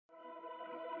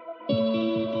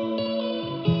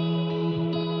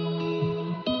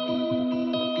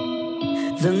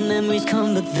The memories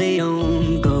come but they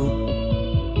don't go.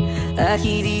 I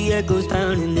hear the echoes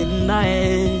pounding in my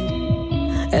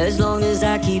head. As long as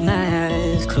I keep my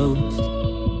eyes closed,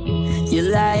 you're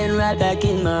lying right back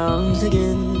in my arms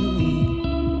again.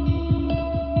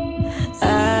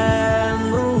 I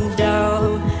moved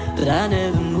out, but I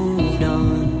never moved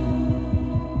on.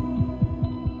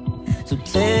 So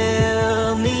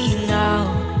tell me now,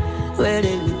 where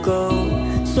did we go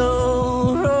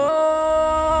so wrong?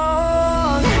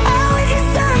 I was just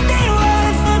something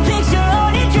once, the picture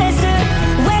on your dresser.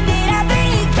 When did I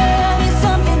become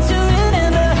something to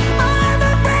remember? All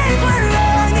my friends were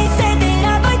wrong, they said that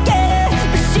I forget her,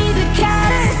 but she's the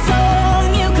kind of song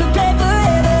you could play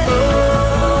forever.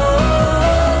 Oh,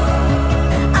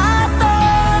 I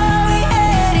thought we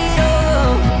had it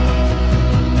all.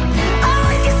 I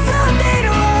was just something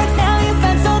once, now you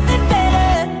found something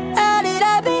better. How did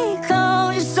I become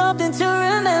just something to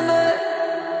remember?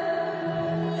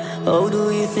 Oh, do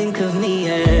you think of me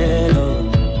at all?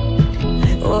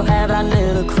 Or have I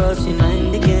never crossed your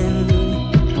mind again?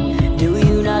 Do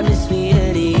you not miss me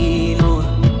anymore?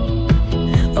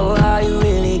 Or are you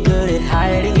really good at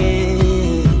hiding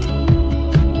it?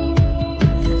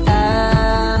 I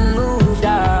moved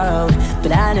out,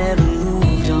 but I never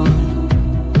moved on.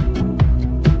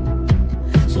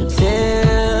 So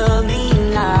tell me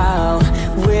now,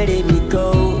 where did we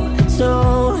go so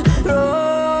wrong?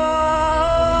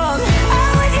 I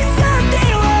was just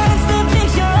something once, the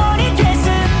picture on your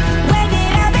dresser. When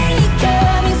did I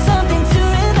become something to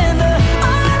remember?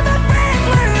 All of my friends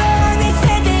were wrong, they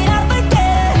said that I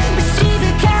forget her, but she's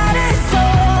the kind of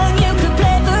song you could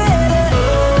play forever.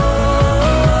 Oh,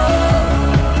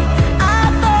 I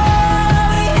thought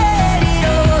we had it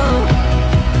all.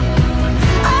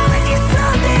 I was just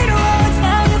something once,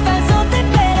 now you found something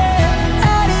better.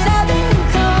 How did I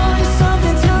become just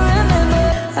something to remember?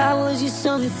 I was just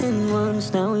something once,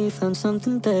 now you found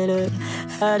something better.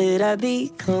 How did I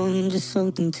become just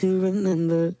something to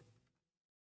remember?